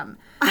 8 a.m.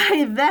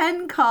 I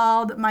then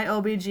called my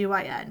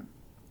OBGYN.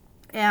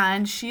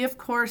 And she, of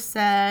course,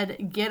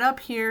 said, get up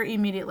here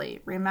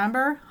immediately.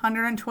 Remember,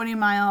 120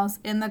 miles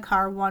in the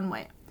car one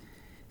way.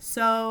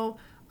 So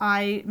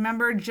I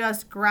remember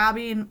just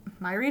grabbing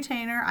my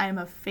retainer. I am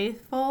a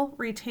faithful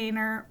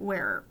retainer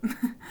wearer.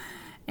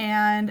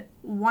 And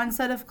one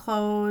set of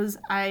clothes,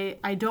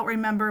 I don't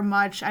remember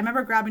much. I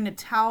remember grabbing a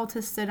towel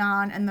to sit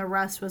on, and the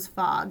rest was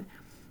fog.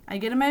 I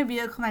get in my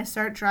vehicle and I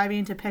start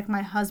driving to pick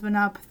my husband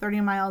up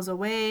 30 miles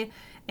away,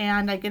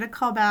 and I get a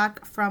call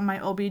back from my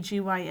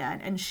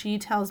OBGYN, and she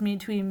tells me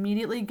to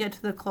immediately get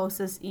to the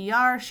closest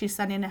ER. She's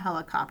sending a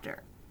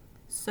helicopter.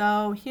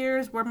 So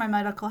here's where my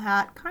medical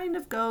hat kind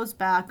of goes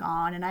back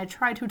on, and I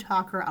try to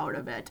talk her out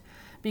of it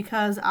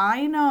because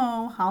I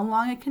know how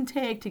long it can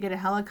take to get a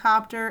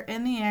helicopter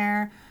in the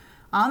air,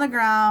 on the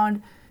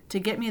ground, to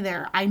get me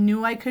there. I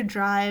knew I could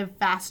drive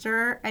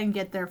faster and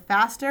get there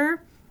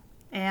faster,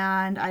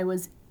 and I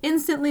was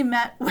instantly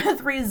met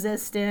with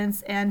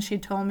resistance, and she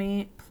told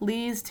me,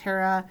 please,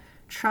 Tara,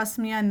 trust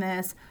me on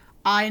this.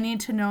 I need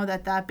to know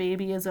that that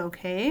baby is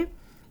okay.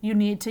 You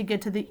need to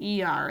get to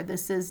the ER.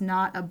 This is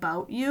not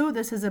about you.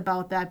 This is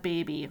about that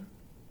baby.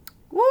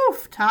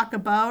 Woof! Talk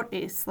about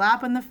a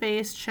slap in the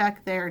face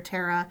check there,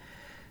 Tara.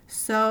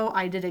 So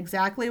I did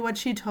exactly what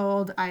she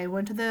told. I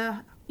went to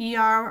the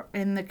ER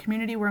in the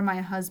community where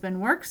my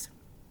husband works,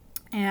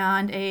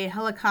 and a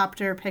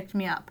helicopter picked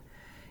me up.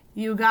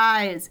 You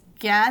guys,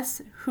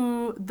 guess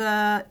who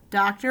the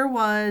doctor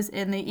was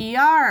in the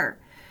ER?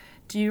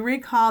 Do you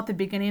recall at the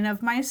beginning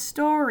of my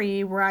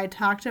story where I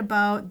talked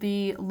about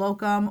the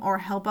locum or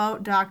help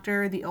out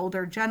doctor, the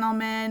older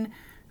gentleman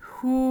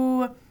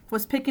who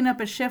was picking up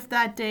a shift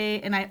that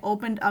day, and I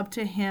opened up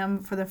to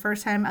him for the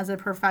first time as a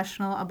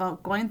professional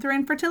about going through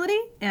infertility,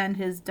 and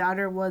his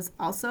daughter was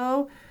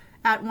also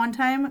at one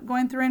time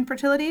going through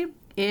infertility?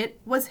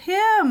 It was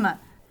him.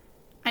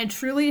 I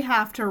truly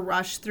have to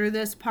rush through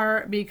this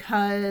part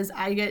because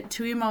I get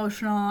too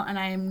emotional, and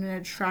I'm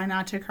going to try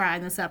not to cry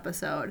in this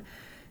episode.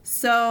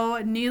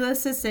 So,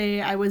 needless to say,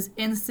 I was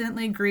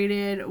instantly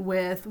greeted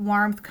with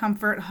warmth,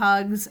 comfort,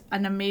 hugs.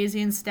 An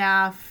amazing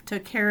staff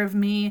took care of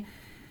me.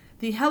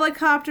 The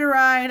helicopter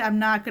ride, I'm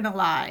not going to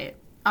lie,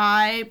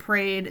 I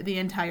prayed the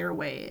entire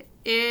way.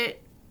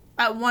 It,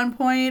 at one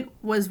point,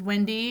 was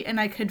windy, and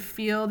I could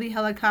feel the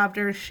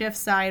helicopter shift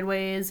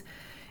sideways,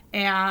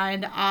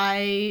 and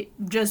I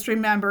just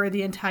remember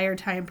the entire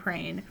time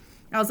praying.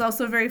 I was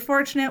also very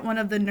fortunate. One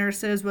of the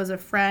nurses was a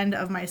friend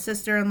of my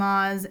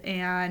sister-in-law's,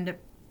 and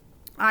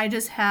I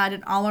just had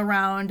an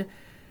all-around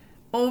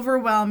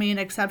overwhelming,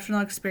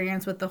 exceptional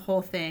experience with the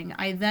whole thing.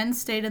 I then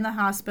stayed in the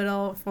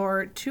hospital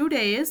for 2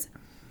 days,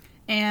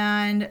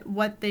 and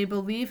what they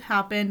believe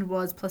happened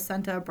was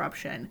placenta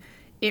abruption.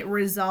 It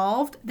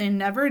resolved. They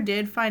never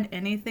did find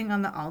anything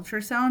on the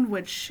ultrasound,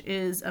 which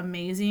is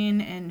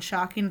amazing and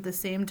shocking at the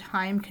same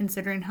time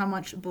considering how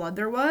much blood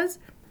there was.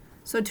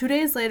 So 2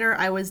 days later,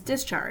 I was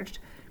discharged.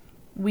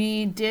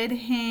 We did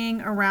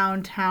hang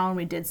around town.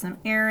 We did some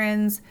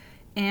errands.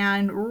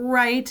 And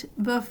right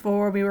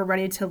before we were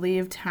ready to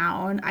leave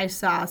town, I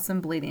saw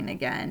some bleeding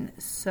again.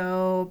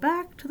 So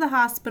back to the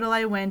hospital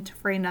I went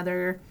for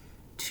another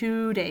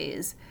 2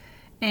 days.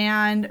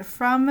 And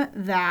from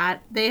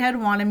that, they had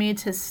wanted me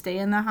to stay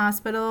in the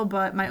hospital,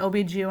 but my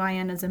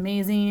OBGYN is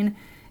amazing.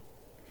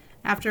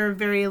 After a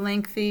very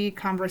lengthy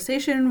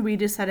conversation, we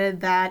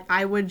decided that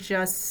I would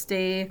just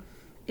stay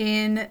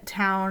in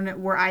town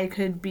where I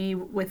could be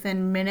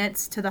within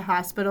minutes to the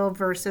hospital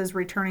versus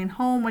returning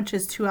home, which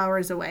is 2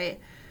 hours away.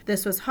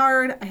 This was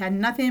hard. I had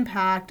nothing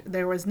packed.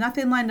 There was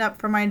nothing lined up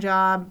for my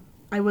job.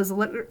 I was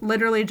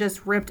literally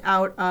just ripped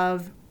out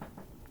of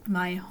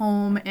my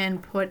home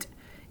and put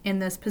in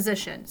this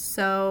position.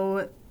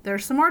 So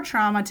there's some more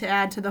trauma to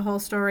add to the whole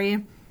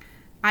story.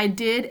 I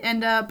did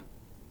end up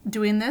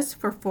doing this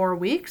for 4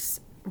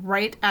 weeks.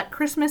 Right at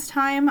Christmas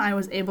time, I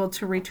was able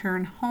to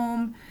return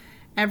home.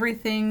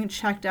 Everything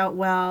checked out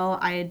well.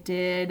 I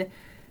did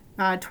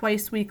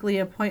twice weekly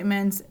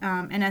appointments,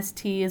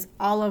 NSTs,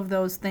 all of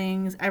those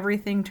things.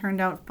 Everything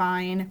turned out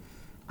fine.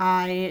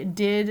 I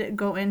did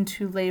go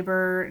into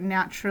labor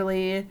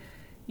naturally.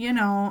 You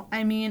know,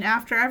 I mean,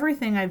 after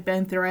everything I've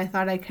been through, I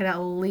thought I could at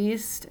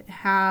least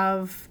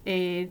have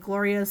a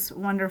glorious,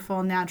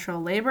 wonderful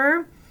natural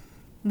labor.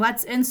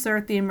 Let's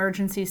insert the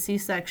emergency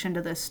C-section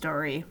to this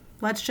story.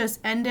 Let's just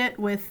end it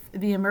with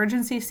the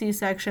emergency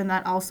C-section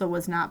that also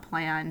was not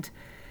planned.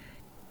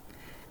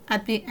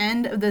 At the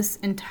end of this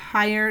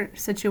entire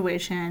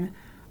situation,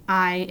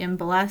 I am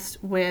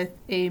blessed with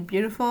a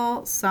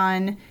beautiful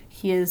son.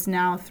 He is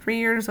now 3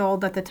 years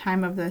old at the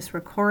time of this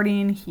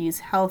recording. He's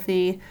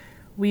healthy.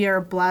 We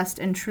are blessed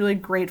and truly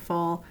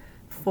grateful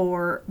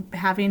for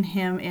having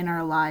him in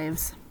our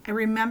lives. I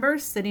remember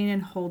sitting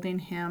and holding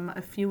him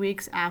a few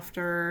weeks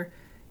after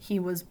he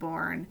was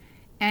born,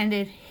 and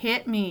it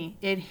hit me.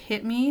 It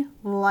hit me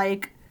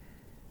like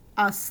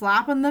a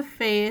slap in the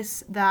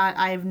face that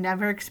I've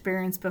never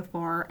experienced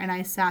before. And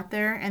I sat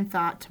there and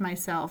thought to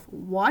myself,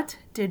 what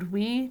did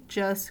we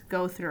just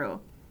go through?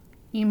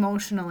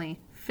 Emotionally,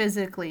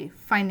 physically,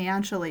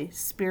 financially,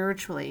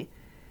 spiritually.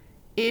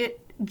 It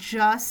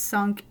just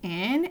sunk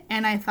in,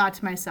 and I thought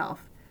to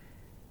myself,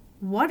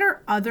 what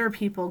are other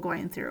people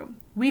going through?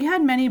 We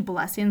had many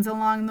blessings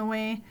along the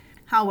way.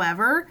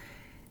 However,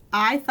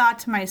 I thought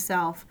to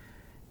myself,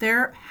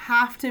 there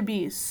have to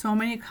be so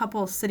many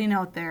couples sitting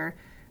out there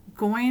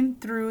going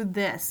through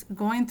this,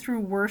 going through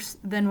worse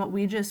than what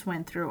we just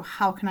went through.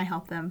 How can I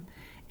help them?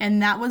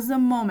 And that was the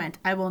moment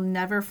I will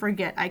never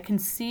forget. I can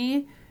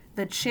see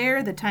the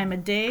chair, the time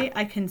of day.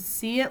 I can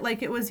see it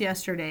like it was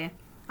yesterday.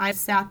 I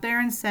sat there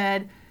and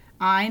said,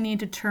 I need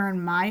to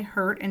turn my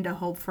hurt into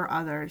hope for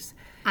others.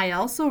 I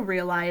also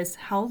realized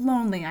how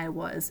lonely I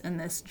was in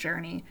this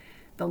journey.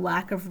 The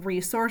lack of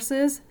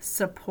resources,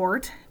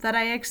 support that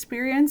I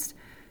experienced.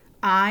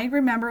 I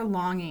remember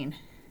longing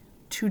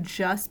to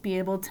just be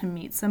able to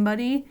meet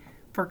somebody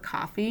for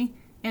coffee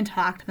and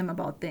talk to them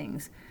about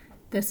things.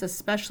 This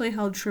especially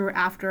held true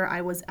after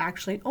I was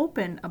actually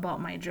open about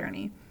my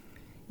journey.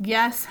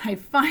 Yes, I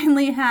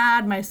finally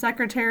had my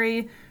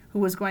secretary who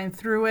was going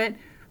through it.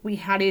 We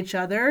had each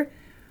other,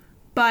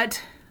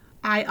 but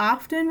I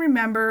often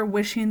remember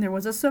wishing there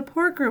was a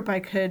support group I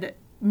could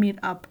meet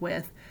up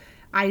with.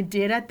 I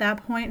did at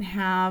that point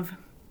have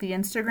the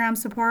Instagram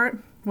support,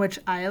 which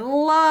I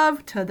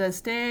love to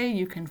this day.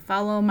 You can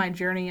follow my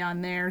journey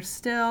on there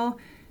still,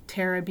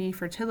 Tara B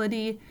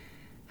Fertility.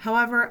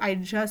 However, I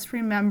just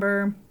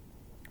remember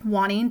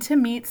wanting to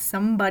meet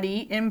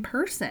somebody in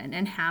person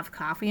and have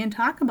coffee and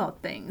talk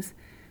about things.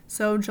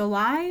 So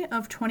July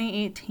of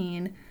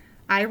 2018,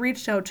 I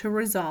reached out to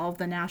Resolve,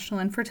 the National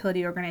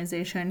Infertility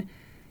Organization,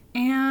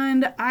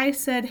 and I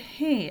said,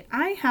 hey,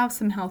 I have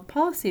some health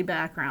policy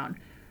background.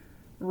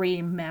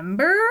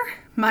 Remember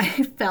my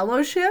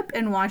fellowship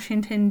in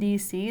Washington,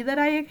 D.C. that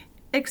I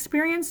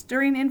experienced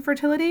during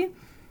infertility?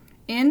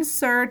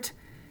 Insert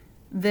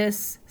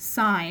this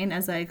sign,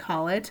 as I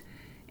call it,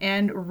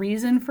 and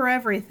reason for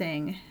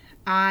everything.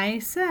 I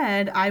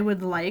said I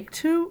would like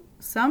to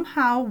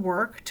somehow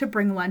work to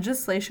bring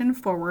legislation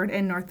forward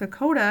in North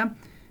Dakota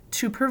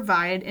to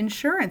provide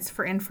insurance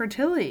for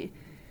infertility.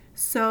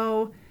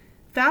 So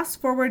fast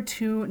forward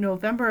to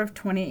November of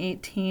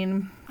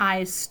 2018,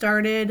 I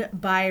started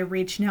by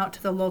reaching out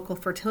to the local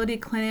fertility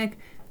clinic.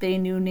 They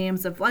knew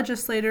names of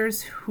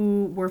legislators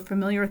who were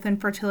familiar with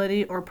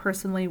infertility or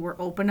personally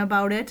were open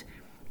about it,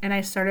 and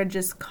I started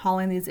just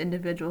calling these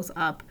individuals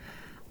up.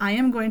 I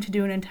am going to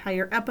do an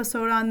entire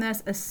episode on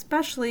this,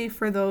 especially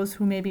for those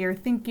who maybe are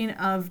thinking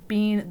of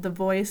being the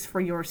voice for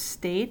your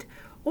state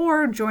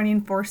or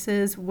joining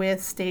forces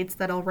with states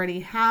that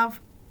already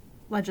have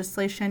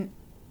legislation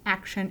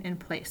action in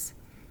place.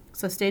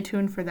 So stay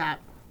tuned for that.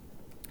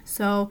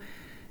 So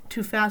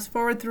to fast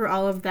forward through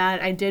all of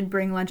that, I did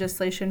bring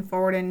legislation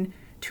forward in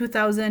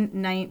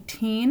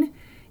 2019.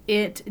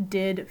 It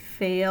did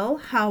fail.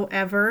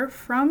 However,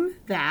 from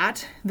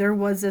that, there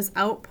was this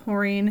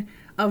outpouring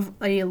of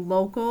a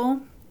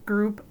local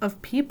group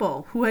of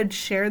people who had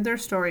shared their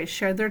stories,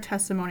 shared their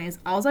testimonies.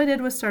 All I did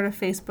was start a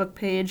Facebook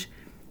page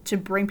to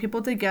bring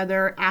people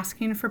together,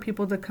 asking for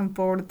people to come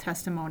forward with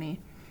testimony.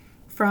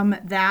 From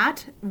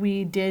that,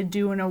 we did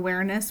do an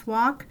awareness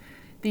walk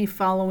the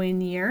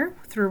following year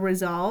through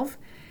Resolve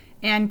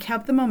and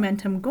kept the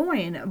momentum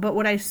going. But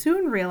what I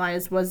soon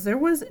realized was there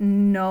was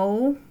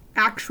no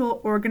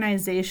actual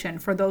organization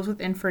for those with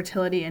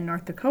infertility in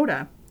North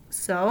Dakota.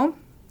 So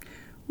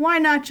why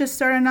not just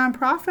start a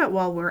nonprofit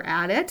while we're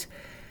at it?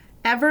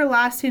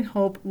 Everlasting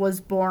Hope was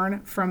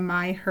born from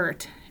my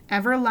hurt.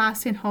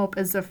 Everlasting Hope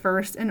is the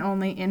first and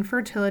only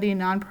infertility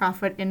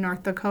nonprofit in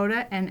North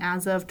Dakota, and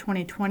as of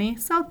 2020,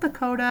 South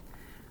Dakota.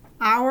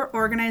 Our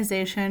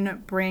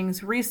organization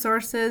brings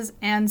resources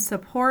and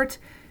support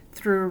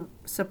through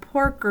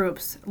support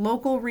groups,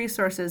 local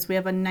resources. We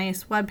have a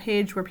nice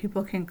webpage where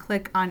people can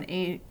click on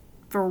a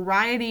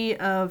variety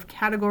of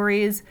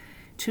categories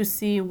to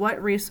see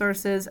what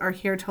resources are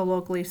here to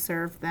locally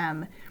serve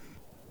them.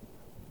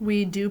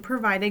 We do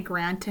provide a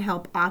grant to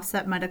help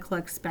offset medical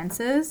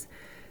expenses.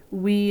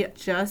 We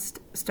just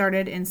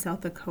started in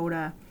South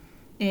Dakota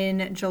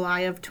in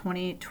July of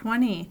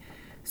 2020.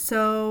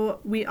 So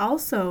we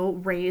also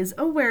raise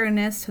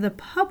awareness to the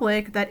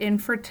public that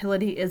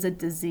infertility is a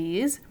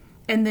disease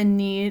and the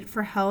need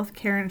for health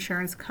care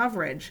insurance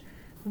coverage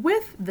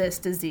with this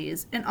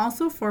disease and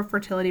also for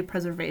fertility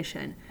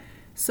preservation.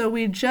 So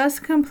we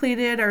just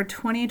completed our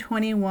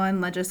 2021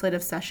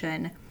 legislative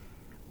session.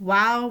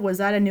 Wow, was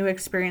that a new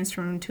experience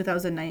from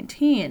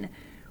 2019?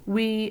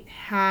 We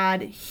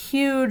had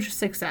huge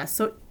success.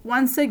 So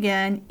once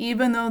again,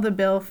 even though the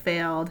bill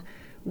failed,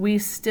 we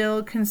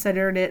still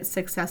considered it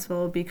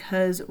successful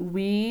because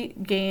we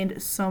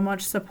gained so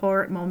much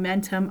support,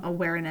 momentum,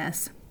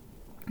 awareness.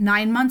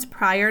 9 months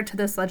prior to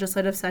this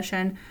legislative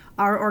session,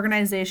 our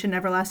organization,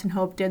 Everlasting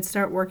Hope, did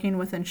start working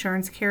with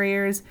insurance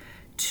carriers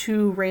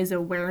to raise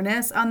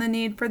awareness on the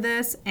need for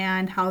this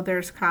and how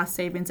there's cost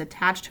savings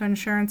attached to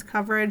insurance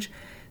coverage.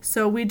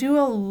 So we do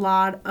a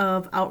lot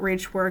of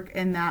outreach work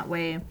in that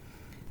way.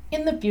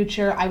 In the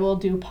future, I will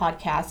do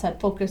podcasts that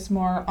focus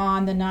more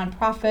on the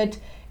nonprofit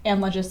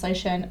and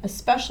legislation,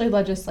 especially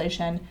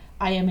legislation.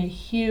 I am a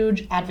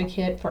huge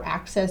advocate for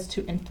access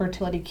to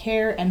infertility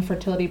care and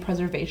fertility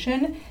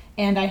preservation,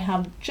 and I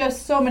have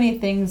just so many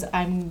things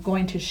I'm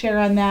going to share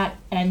on that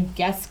and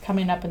guests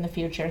coming up in the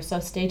future, so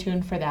stay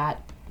tuned for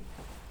that.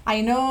 I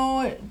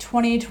know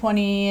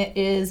 2020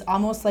 is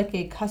almost like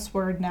a cuss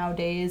word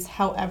nowadays.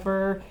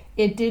 However,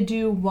 it did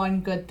do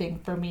one good thing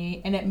for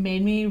me, and it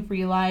made me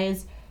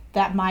realize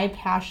that my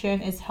passion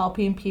is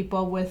helping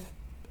people with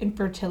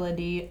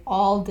infertility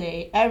all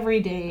day, every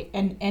day,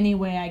 in any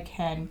way I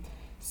can.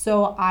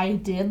 So I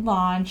did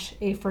launch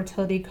a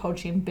fertility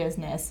coaching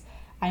business.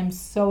 I'm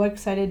so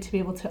excited to be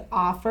able to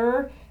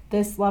offer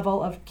this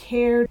level of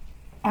care.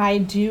 I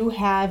do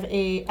have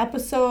a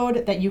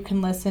episode that you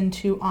can listen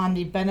to on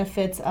the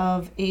benefits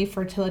of a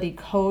fertility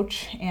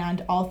coach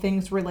and all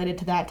things related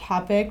to that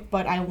topic,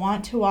 but I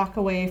want to walk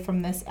away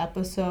from this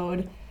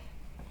episode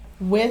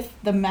with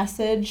the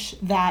message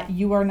that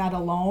you are not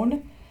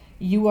alone,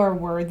 you are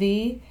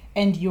worthy,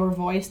 and your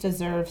voice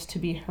deserves to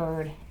be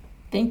heard.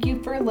 Thank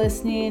you for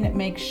listening.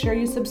 Make sure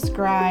you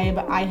subscribe.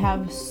 I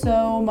have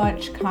so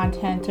much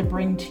content to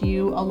bring to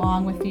you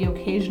along with the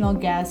occasional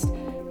guest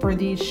for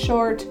these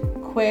short,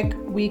 quick,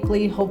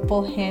 weekly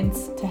hopeful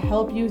hints to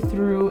help you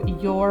through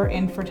your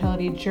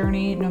infertility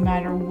journey, no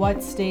matter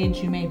what stage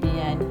you may be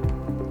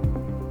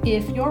in.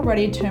 If you're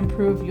ready to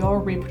improve your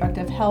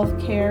reproductive health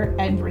care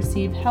and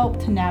receive help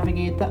to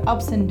navigate the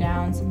ups and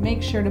downs,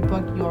 make sure to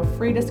book your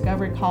free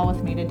discovery call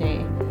with me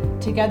today.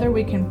 Together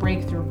we can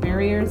break through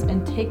barriers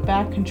and take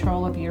back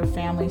control of your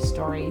family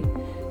story.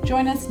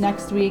 Join us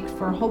next week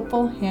for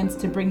hopeful hints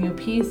to bring you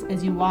peace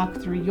as you walk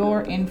through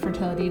your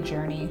infertility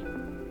journey.